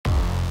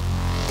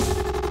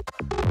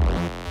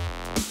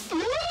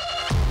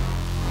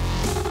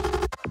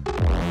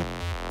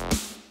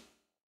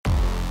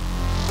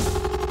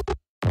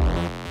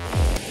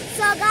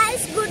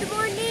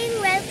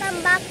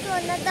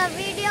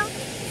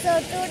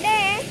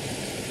today,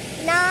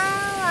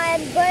 now I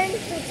am going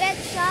to take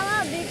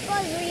shower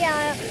because we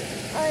are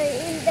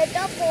in the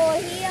top over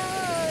here,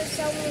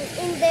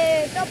 in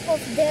the top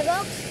of the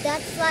rocks.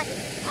 That's why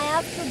I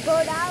have to go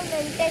down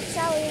and take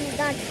shower in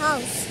that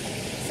house.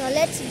 So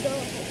let's go.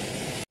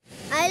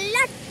 I'll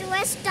not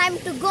waste time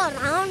to go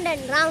round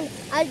and round.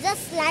 I'll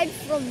just slide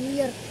from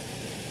here.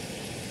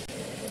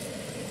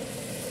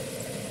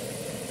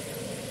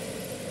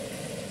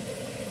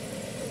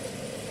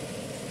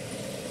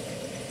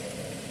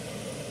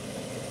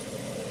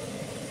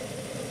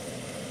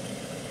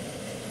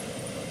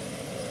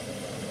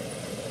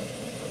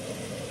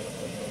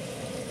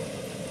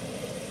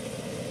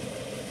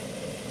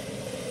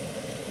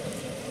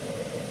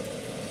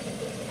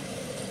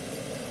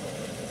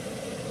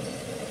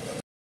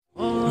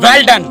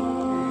 Well done,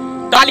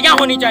 तालियां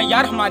होनी चाहिए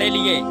यार हमारे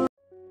लिए।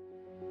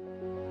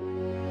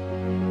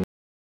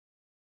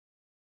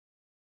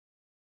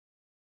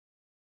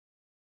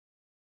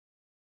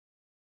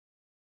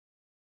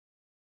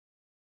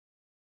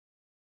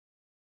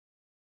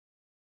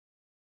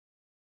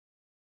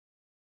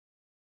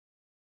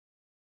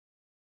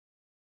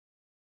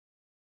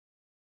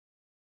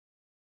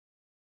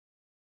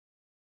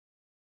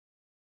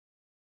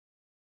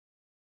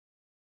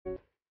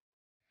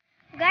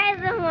 Guys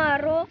हम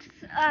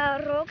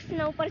rocks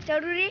ना ऊपर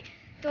चढ़ रही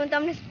तो હું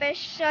તમને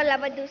સ્પેશિયલ આ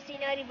બધું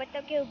સીનરી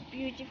બતાવ કે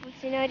બ્યુટીફુલ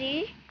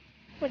સીનરી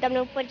હું તમને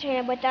ઉપર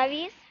જઈને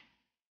બતાવીશ।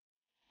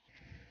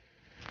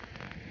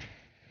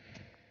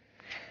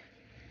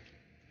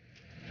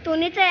 તો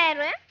નીચે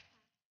આવ્યો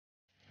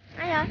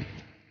આયા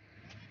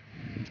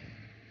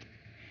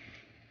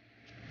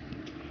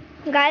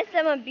ગાइस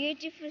તમે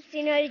બ્યુટીફુલ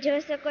સીનરી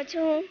જોઈ શકો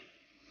છો।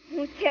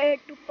 હું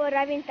થેટ ઉપર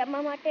આવીને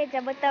તમારા માટે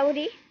જ બતાવું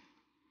રહી।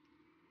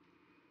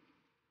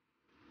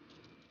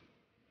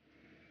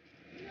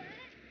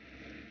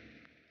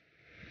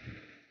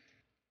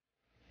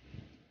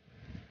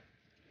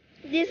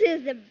 This is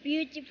the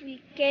beautiful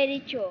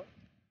Kericho.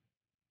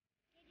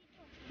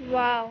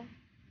 Wow.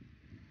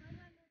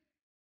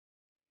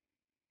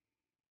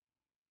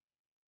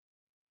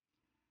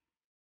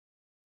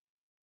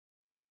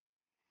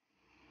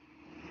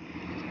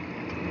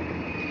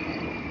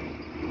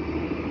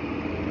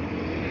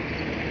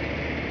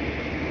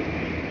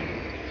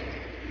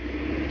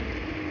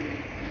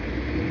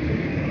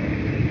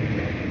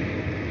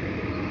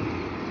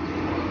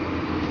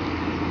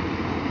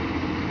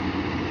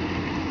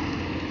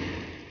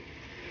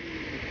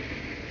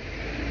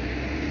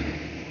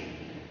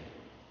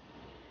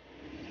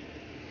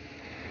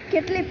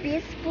 કેટલી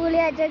પીસફુલ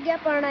આ જગ્યા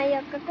પણ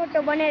અહીંયા કકોટો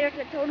બનેલો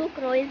એટલે થોડુંક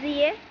નોઈઝી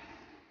છે।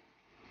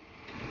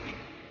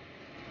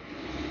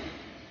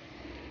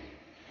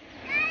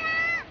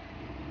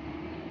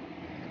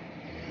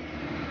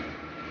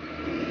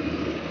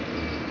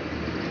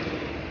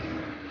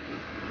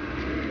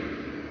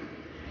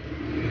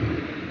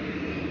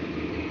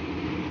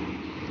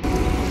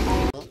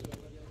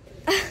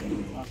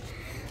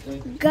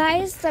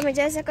 गाइस તમે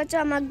જોઈ શકો છો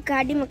આમાં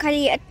ગાડીમાં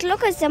ખાલી એટલો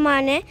જ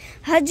સામાન છે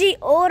હજી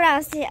ઓર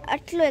આવશે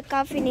આટલો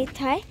કાફી નહીં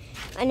થાય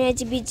અને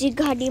હજી બીજી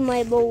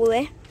ગાડીમાં બહુ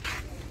છે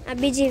આ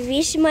બીજી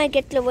 20માં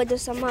કેટલો બધો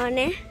સામાન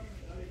છે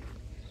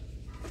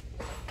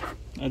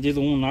હજી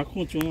તો હું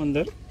નાખું છું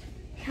અંદર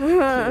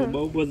હા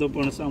બહુ બધો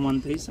પણ સામાન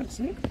થઈ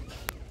શકશે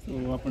તો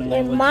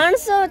આપણે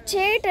માણસો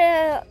છેટ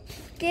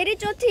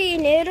કેરીચોથી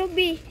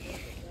નેરોબી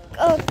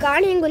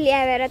કાણીંગુલી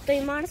આવ્યા તો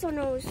એ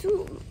માણસોનો શું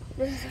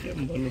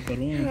ભલું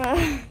કરું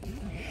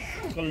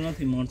કલ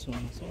નથી માણસો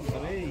શું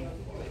કરે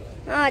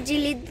હા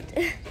જી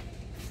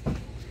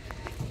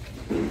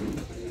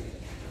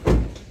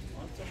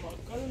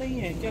कल नहीं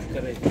है क्या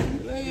करे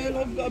ये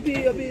लोग अभी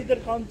अभी इधर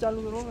काम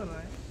चालू हो रहा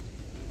है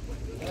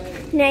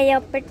ને અહીંયા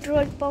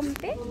પેટ્રોલ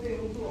પંપે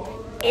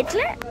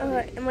એટલે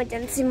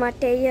એમરજન્સી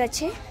માટે અહીંયા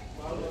છે।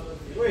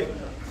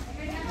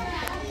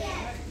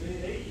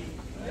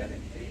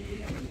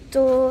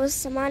 તો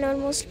સામાન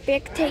ઓલમોસ્ટ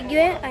પેક થઈ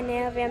ગયો છે અને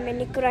હવે અમે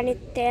નીકળવાની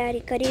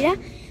તૈયારી કરી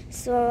રહ્યા।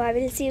 સો I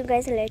will see you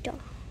guys letter.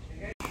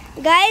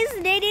 Guys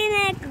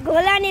ડેડીને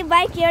ગોલાની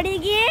bike અડી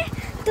ગઈ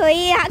તો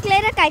એ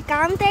હાકલેરા કાંઈ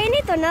કામ થાય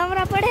નહીં તો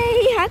નવરા પડે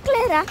એ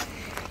હાકલેરા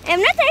એમ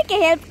ન થાય કે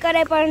હેલ્પ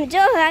કરે પણ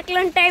જો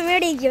હાકલોનો ટાઈમ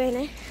અડી ગયો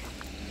એને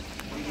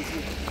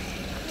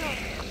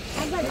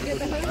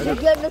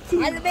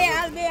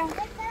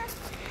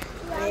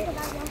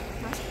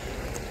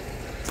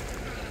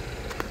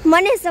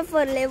મને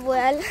સફર લેવો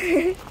હાલ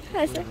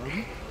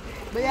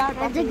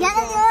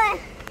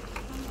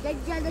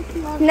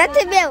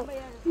નથી બેવ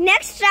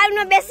નેક્સ્ટ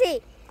રાઉન્ડમાં બેસી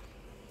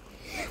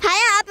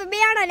હાયા આપણે બે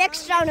જણા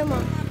નેક્સ્ટ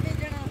રાઉન્ડમાં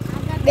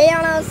બે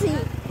જણા હસી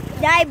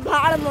જાય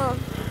ભાળમાં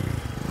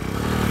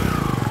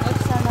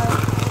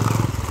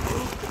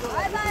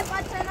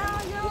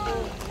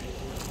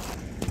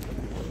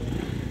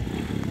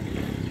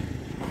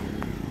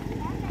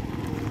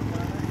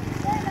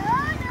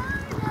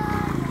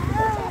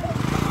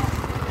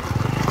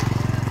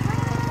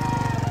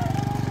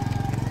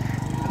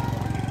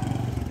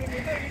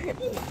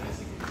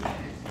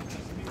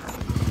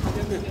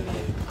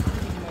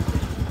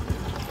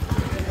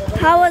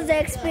How was the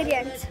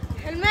experience?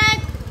 Helmet,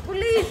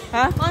 police.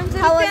 Huh?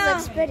 How was the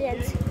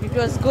experience? It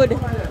was good.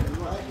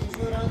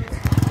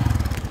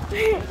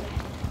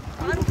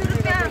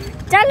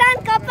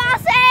 चलन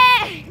कपास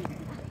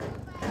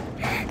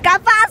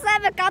है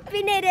मैं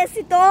कापी नहीं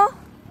रेसी तो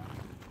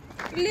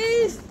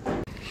Please.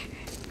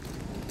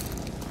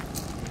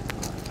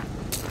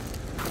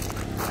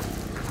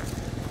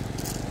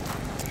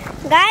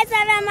 गाइस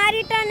अब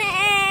हमारी टर्न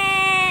है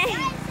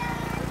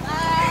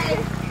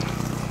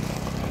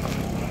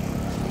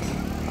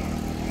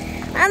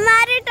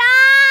हमारी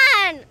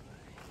टर्न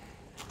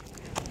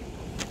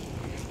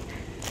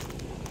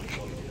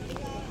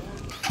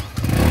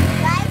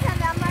गाइस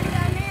अब हमारी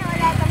टर्न है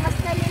और आता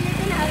मस्ती ले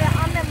लेते हैं अब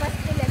हमें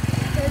मस्ती लेते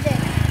हैं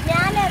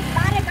न्याले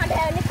बारे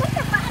काढे निकल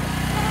के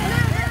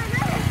बाहर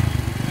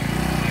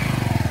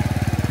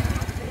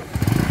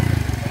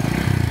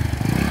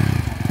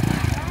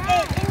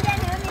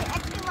इंडियन होनी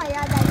एक्टिवा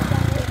याद आ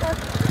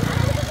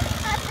गया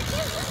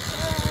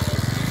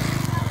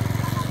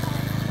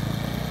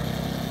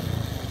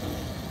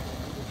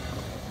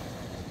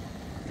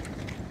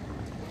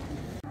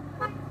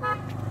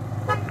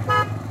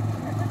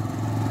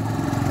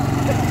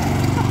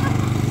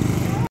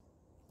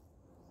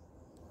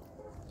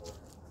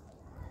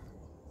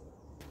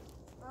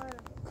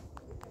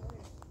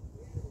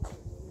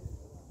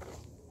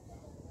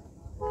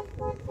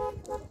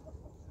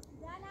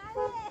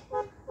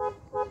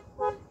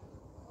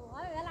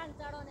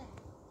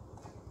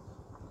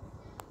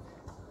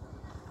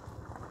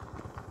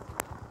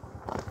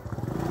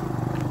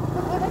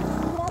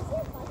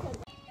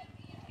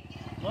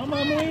Mama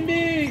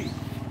Muindi.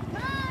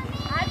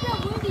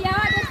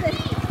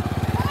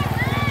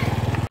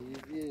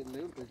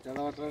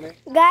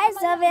 गाइस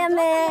હવે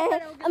અમે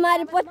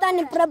અમારી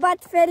પોતાની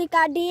પ્રભાત ફેરી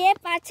કાઢીએ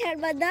પાછળ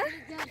બધા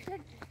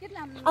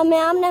અમે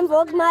આમને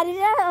ભોગ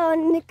મારી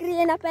નીકળી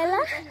એના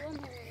પહેલા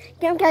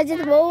કેમ કે હજી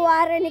બહુ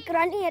વારે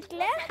નીકળવાની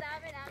એટલે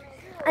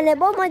અને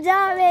બહુ મજા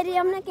આવે રહી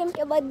અમને કેમ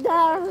કે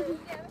બધા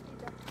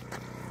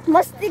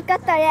મસ્તી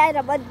કરતા યાર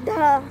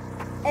બધા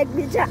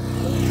એકબીજા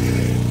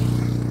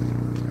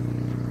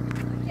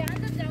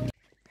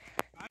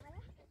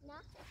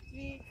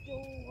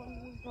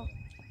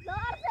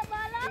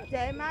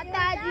जय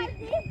माता जी।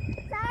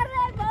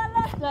 सारे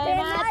बोलो जय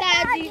माता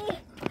जी।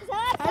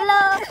 हेलो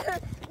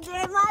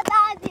जय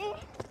माता जी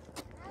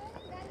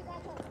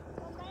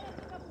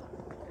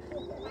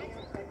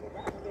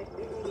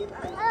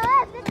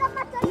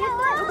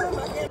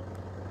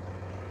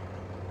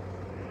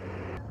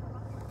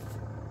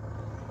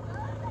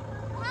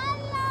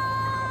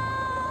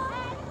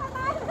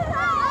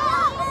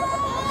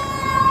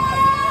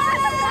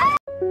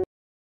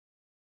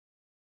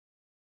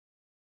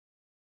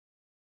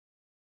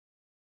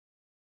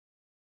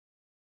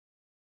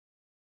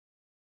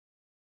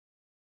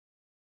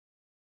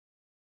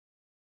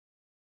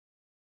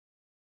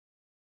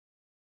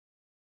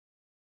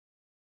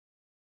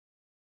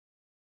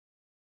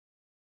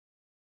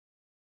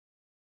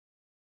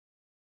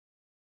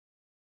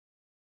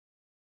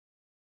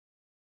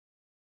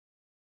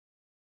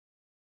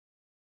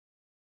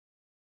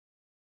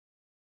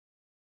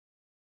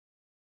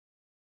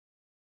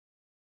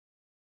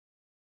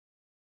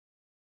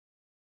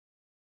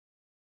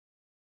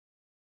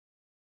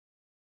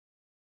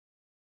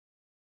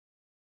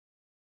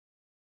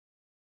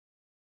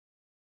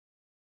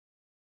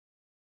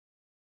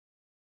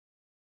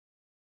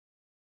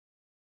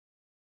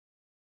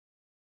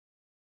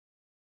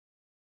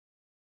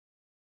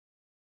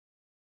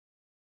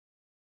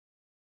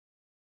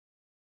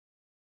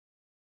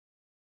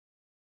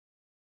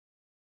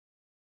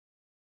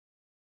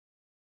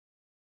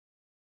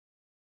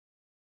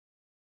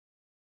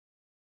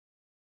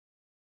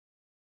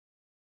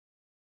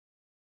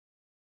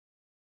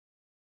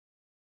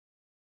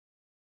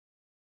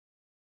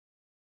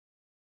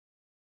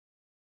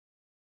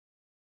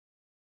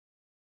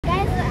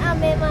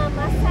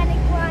masanik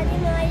kuari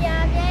no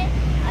ayage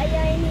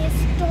aya ini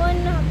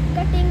stone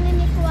cutting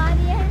ni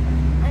kuari hai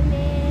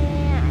ane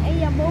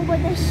aya bau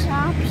bada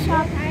sharp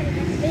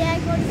aya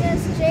ko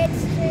straight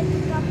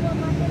kapwa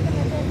mate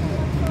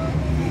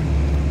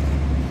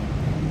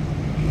to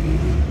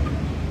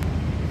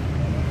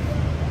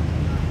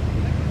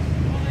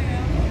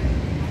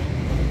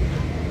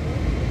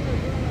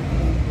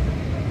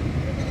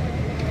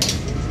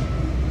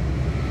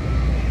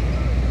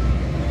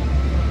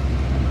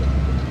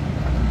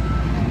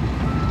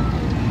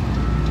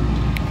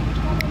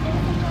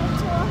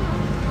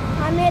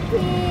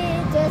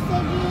जैसे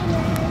भी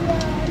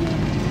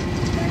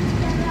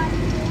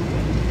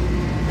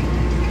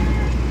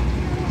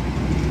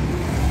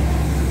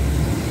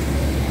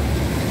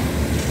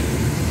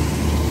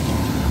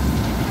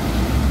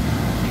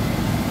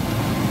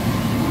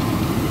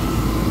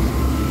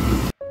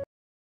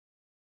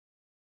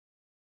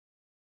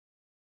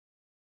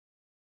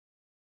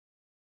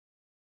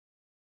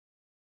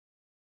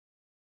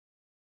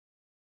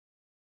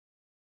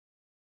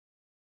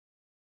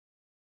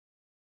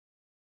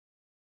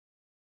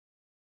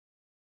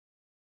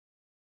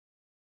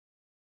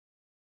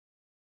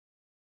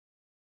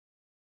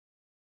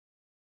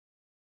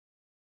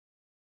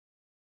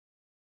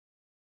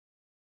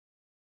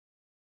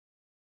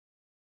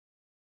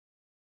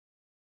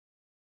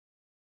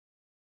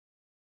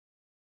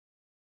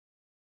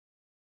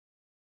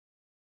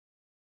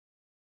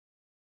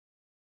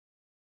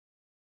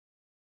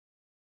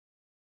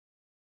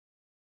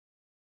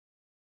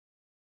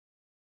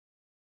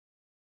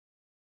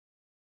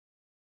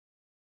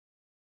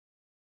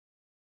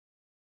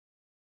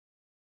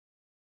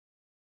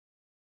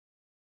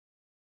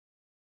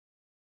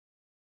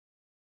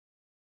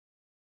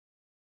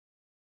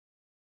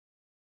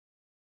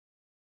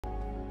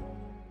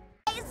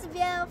we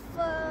have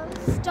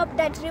stopped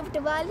at Rift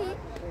Valley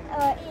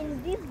in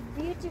this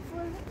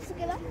beautiful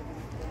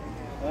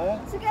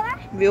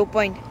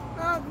Viewpoint.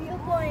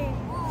 viewpoint.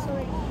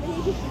 Sorry.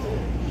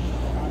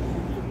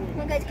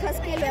 મગજ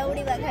ખસકેલું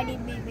એવડી વા ગાડી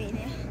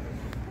બેને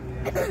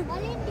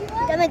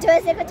તમે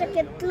જોઈ શકો છો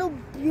કેટલું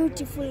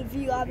બ્યુટીફુલ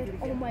વ્યૂ આવે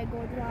oh my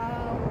God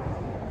Vav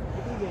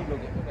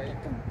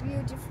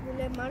beautiful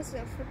है मस्त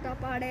फोटा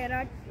पाड़े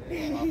रट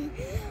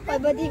और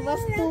बड़ी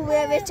वस्तु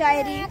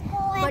बेचाई रही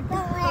बट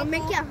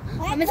हमें क्या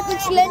हमें तो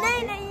कुछ लेना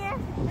ही नहीं है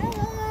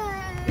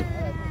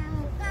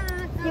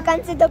you can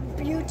see the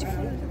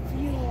beautiful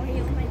view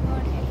oh my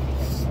god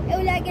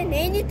એવું લાગે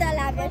નૈનીતાલ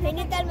આવે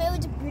નૈનીતાલ में એવું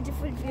જ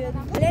beautiful view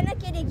ભલે ના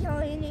કે દેખ્યો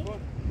હોય નહીં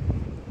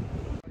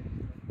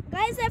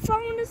guys I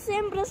found the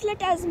same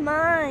bracelet as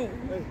mine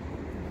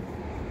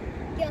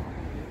क्या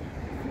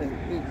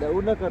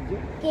ડવું ન કરજો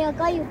क्या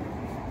કયું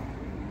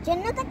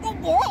જન્નત તક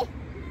ગઈ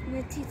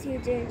નથી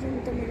થયું જે જન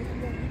તમને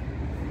ખબર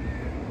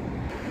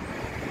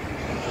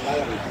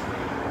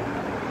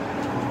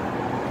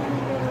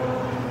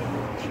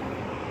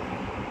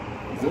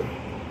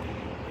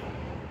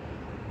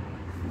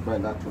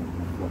Bilateral.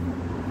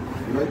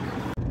 Like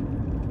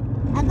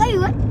આ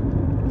કયું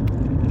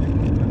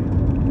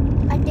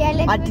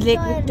Atelier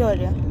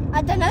Victoria.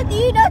 આ તો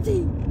નથી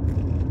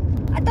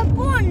આ તો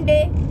પોન્ડ છે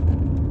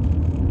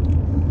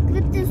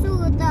ક્રિપ્ટો શું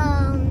હતા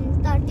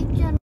તા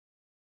teacher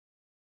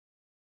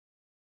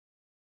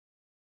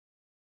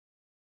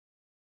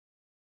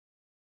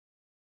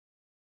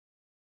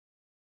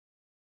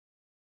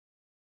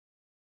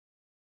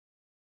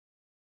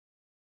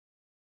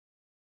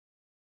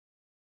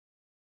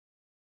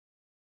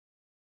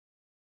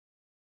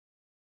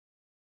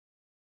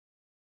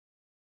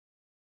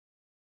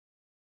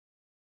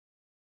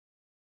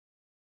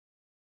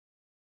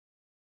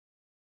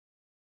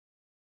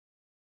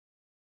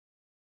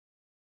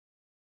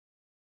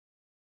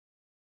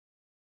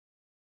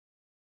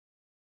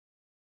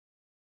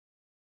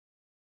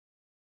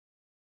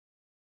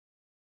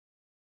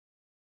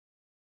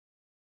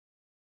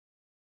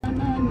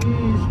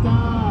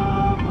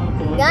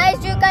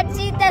Guys, you can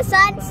see the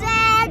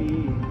sunset.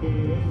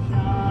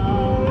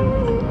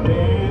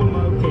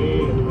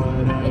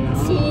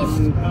 It is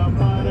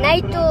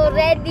night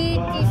already.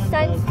 It is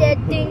sun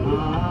setting.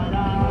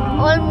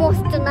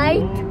 Almost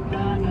night.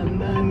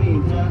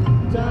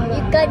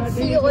 You can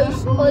see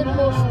it's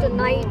almost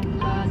night.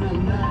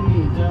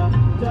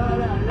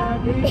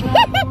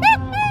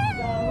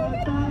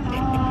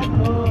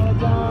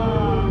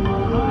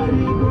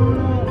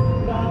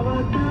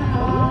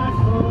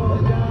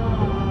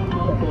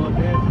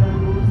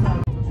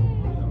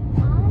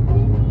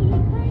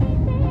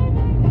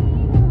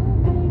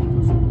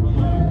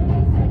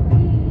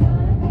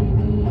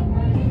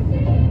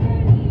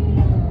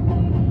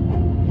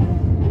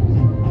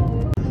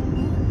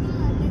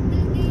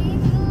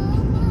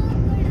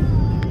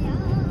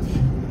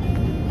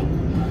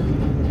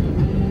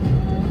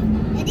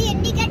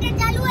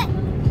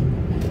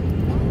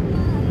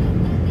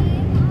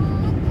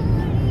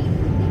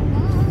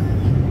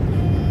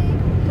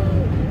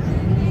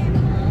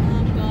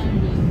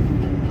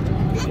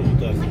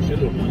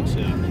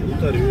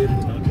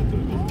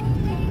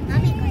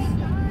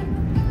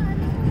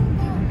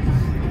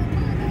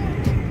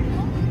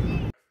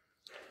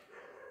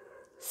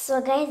 So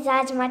guys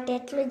આજ માટે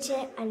એટલું જ છે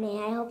અને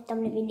આઈ હોપ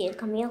તમને વિડીયો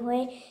ગમ્યો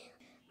હોય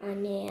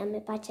અને અમે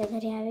પાછા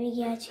ઘરે આવી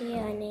ગયા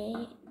છીએ અને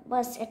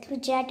બસ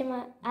એટલું જ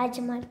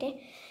આજ માટે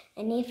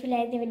અને if you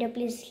like the video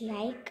please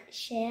like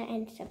share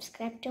and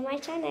subscribe to my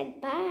channel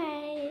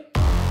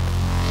bye